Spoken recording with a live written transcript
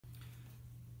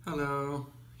Hello,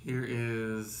 here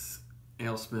is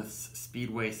Alesmith's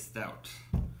Speedway Stout,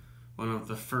 one of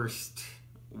the first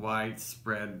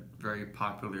widespread, very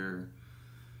popular,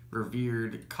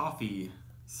 revered coffee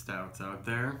stouts out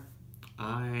there.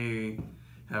 I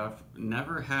have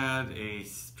never had a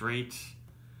straight,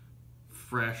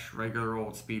 fresh, regular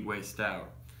old Speedway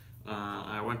Stout.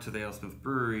 I went to the Alesmith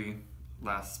brewery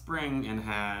last spring and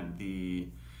had the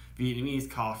Vietnamese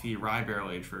coffee rye barrel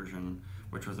aged version,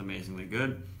 which was amazingly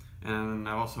good. And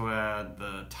I also had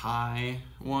the Thai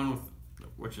one,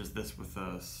 which is this with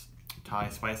the Thai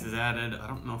spices added. I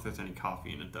don't know if there's any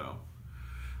coffee in it though.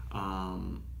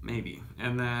 Maybe.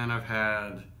 And then I've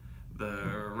had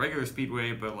the regular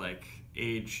Speedway, but like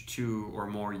aged 2 or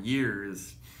more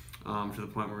years, to the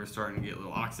point where we're starting to get a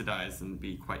little oxidized and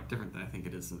be quite different than I think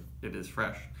it is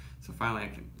fresh. So finally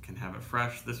I can have it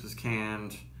fresh. This was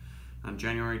canned on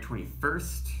January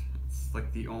 21st. It's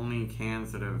like the only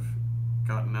cans that have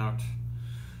gotten out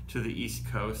to the East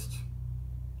Coast.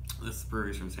 This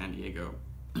brewery's from San Diego.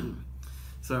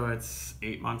 So it's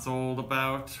 8 months old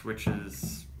about, which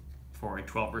is for a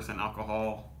 12%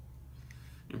 alcohol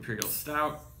Imperial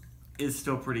Stout. Is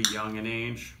still pretty young in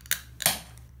age.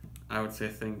 I would say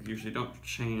things usually don't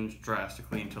change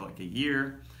drastically until like a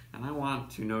year, and I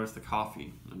want to notice the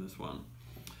coffee in this one.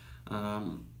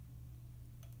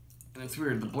 And it's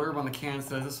weird, the blurb on the can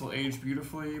says this will age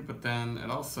beautifully, but then it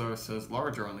also says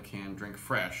larger on the can, drink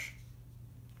fresh.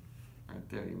 Right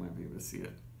there, you might be able to see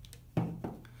it.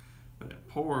 But it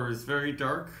pours very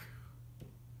dark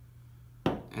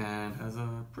and has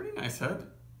a pretty nice head.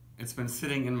 It's been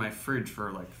sitting in my fridge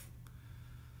for like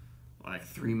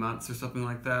 3 months or something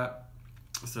like that.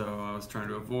 So I was trying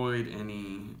to avoid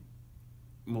any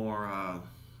more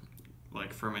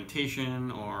like fermentation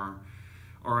or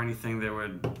anything that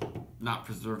would not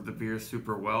preserve the beer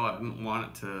super well. I didn't want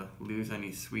it to lose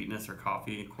any sweetness or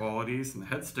coffee qualities, and the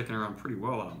head's sticking around pretty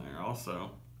well on there also.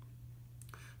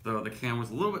 Though the can was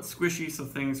a little bit squishy, so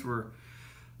things were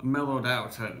mellowed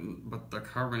out, but the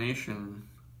carbonation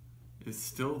is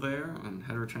still there, and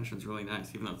head retention is really nice,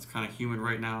 even though it's kind of humid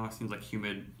right now. It seems like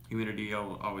humidity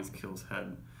always kills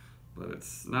head, but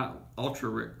it's not ultra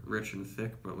rich and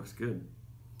thick, but looks good.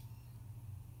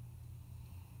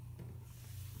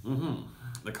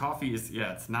 The coffee is,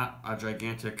 yeah, it's not a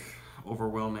gigantic,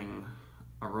 overwhelming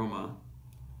aroma.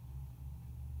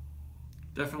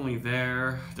 Definitely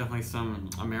there, definitely some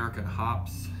American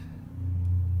hops.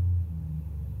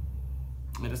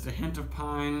 And just a hint of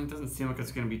pine. Doesn't seem like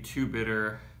it's going to be too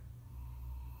bitter.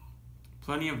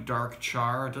 Plenty of dark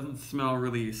char. It doesn't smell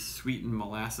really sweet and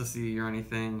molassesy or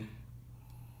anything.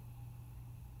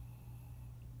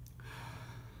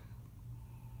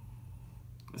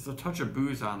 There's a touch of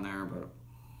booze on there, but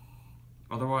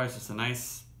otherwise just a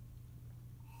nice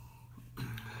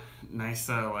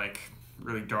like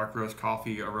really dark roast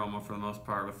coffee aroma for the most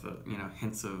part, with the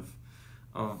hints of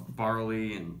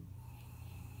barley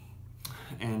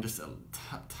and just a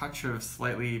touch of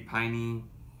slightly piney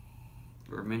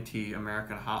or minty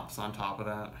American hops on top of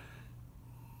that.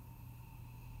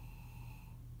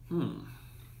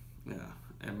 Yeah,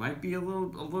 it might be a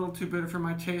little too bitter for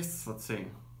my tastes. Let's see.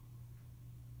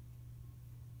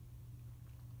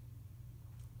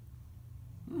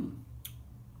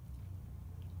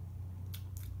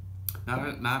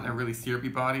 Not a really syrupy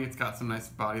body. It's got some nice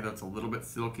body that's a little bit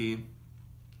silky.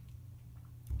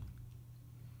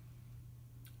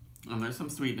 And there's some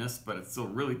sweetness, but it's still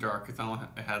really dark. It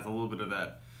has a little bit of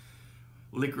that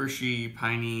licoricey,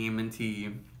 piney,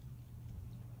 minty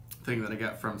thing that I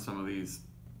get from some of these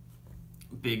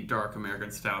big dark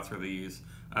American stouts where they use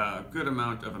a good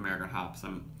amount of American hops.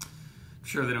 I'm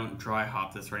sure they don't dry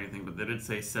hop this or anything, but they did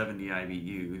say 70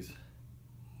 IBUs.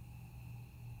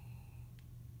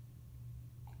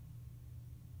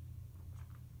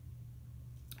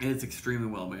 It's extremely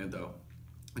well made though.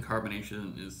 The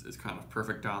carbonation is kind of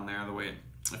perfect on there. The way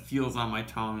it feels on my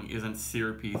tongue isn't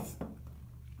syrupy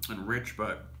and rich,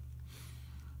 but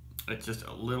it's just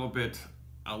a little bit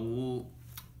of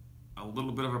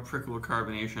a prickle of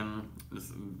carbonation,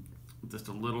 just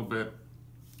a little bit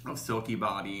of silky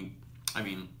body. I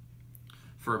mean,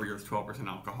 for a beer with 12%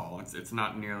 alcohol, it's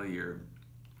not nearly your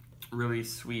really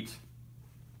sweet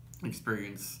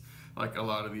experience like a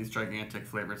lot of these gigantic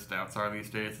flavored stouts are these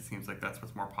days. It seems like that's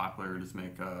what's more popular, just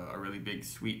make a really big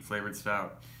sweet flavored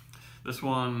stout. This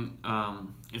one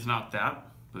is not that,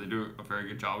 but they do a very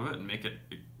good job of it and make it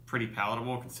pretty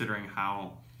palatable considering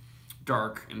how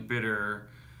dark and bitter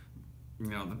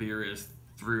the beer is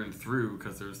through and through,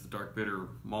 because there's the dark bitter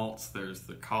malts, there's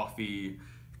the coffee,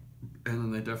 and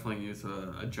then they definitely use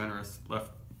a generous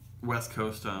West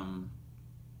Coast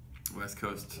West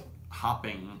Coast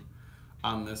hopping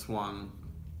on this one,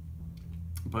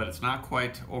 but it's not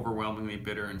quite overwhelmingly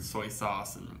bitter and soy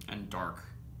sauce and dark,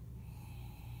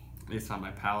 at least on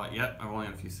my palate yet. I've only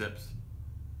had a few sips.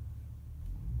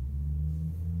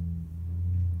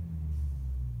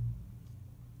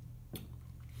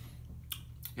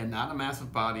 And not a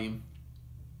massive body,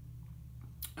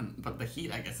 but the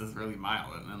heat, I guess, is really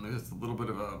mild, and there's a little bit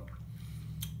of a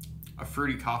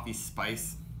fruity coffee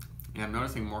spice. Yeah, I'm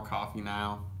noticing more coffee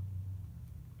now.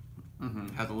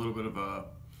 Has a little bit of a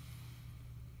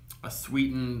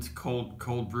sweetened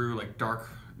cold brew, like dark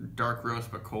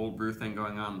roast but cold brew thing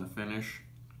going on in the finish,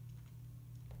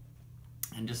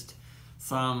 and just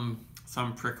some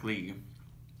prickly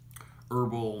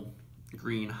herbal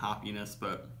green hoppiness,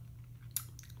 but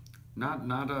not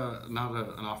an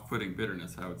off-putting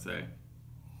bitterness, I would say.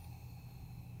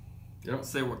 They don't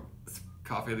say what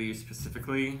coffee they use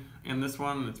specifically in this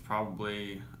one. It's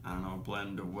probably, I don't know, a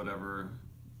blend of whatever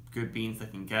good beans they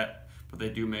can get, but they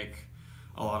do make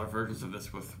a lot of versions of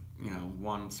this with, you know,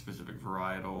 one specific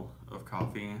varietal of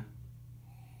coffee.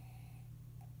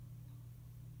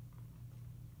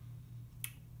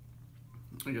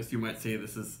 I guess you might say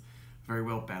this is very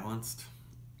well balanced,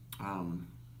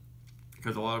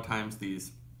 because a lot of times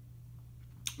these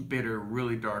bitter,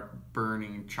 really dark,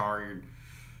 burning, charred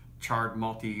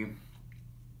malty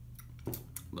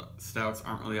stouts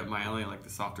aren't really up my alley, like the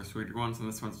softer, sweeter ones, and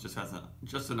this one just has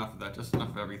just enough of that, just enough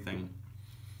of everything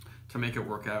to make it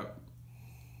work out.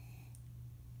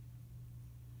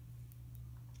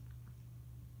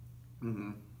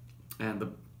 And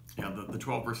the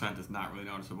 12% is not really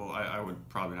noticeable. I would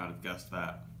probably not have guessed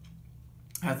that.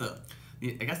 I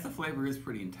guess the flavor is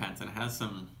pretty intense, and it has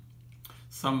some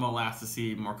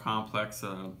molassesy, more complex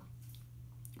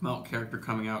malt character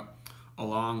coming out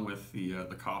along with the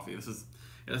coffee. This is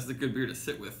a good beer to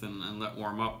sit with and let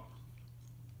warm up.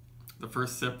 The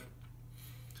first sip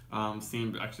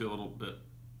seemed actually a little bit,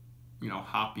 you know,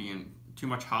 hoppy and too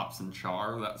much hops and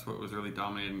char. That's what was really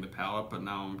dominating the palate, but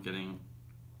now I'm getting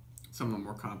some of the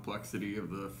more complexity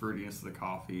of the fruitiness of the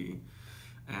coffee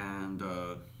and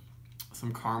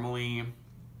some caramely,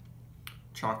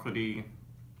 chocolatey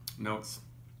notes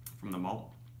from the malt.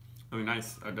 Really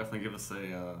nice. I'd definitely give this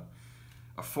a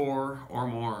 4 or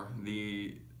more.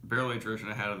 The barrel aged version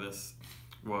I had of this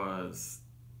was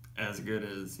as good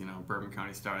as, you know, Bourbon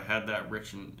County Stout. It had that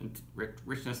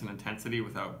richness and intensity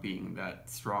without being that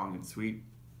strong and sweet.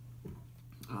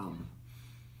 And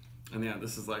yeah,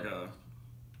 this is like a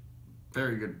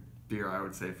very good beer, I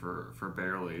would say, for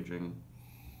barrel aging.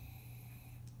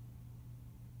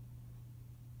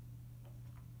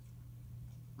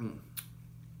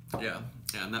 Yeah,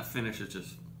 and that finish is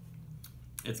just,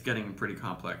 it's getting pretty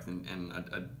complex and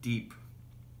a deep,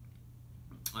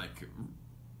 like,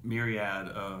 myriad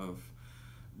of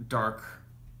dark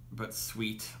but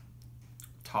sweet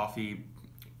toffee,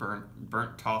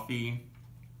 burnt toffee,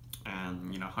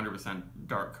 and, you know, 100%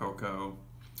 dark cocoa,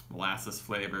 molasses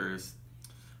flavors.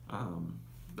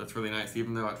 That's really nice,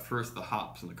 even though at first the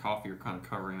hops and the coffee are kind of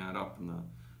covering that up. And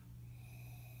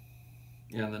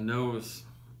the nose,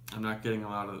 I'm not getting a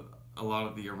lot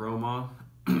of the aroma.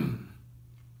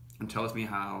 It tells me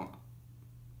how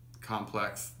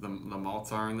complex the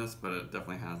malts are in this, but it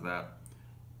definitely has that.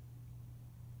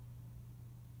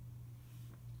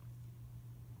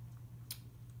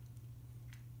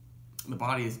 The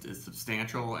body is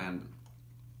substantial, and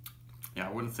yeah,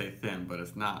 I wouldn't say thin, but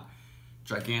it's not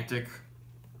gigantic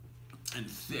and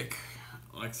thick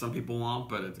like some people want,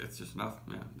 but it's just enough.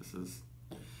 Yeah,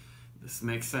 this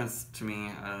makes sense to me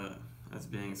as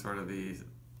being sort of the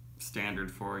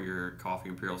standard for your coffee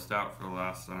imperial stout for the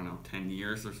last, I don't know, 10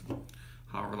 years or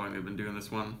however long they've been doing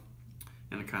this one,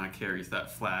 and it kind of carries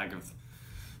that flag of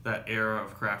that era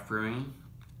of craft brewing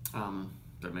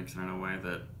that makes it in a way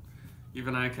that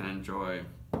even I can enjoy,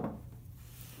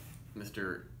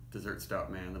 Mr. Dessert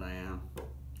Stout man that I am.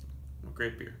 Well,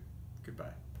 great beer.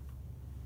 Goodbye.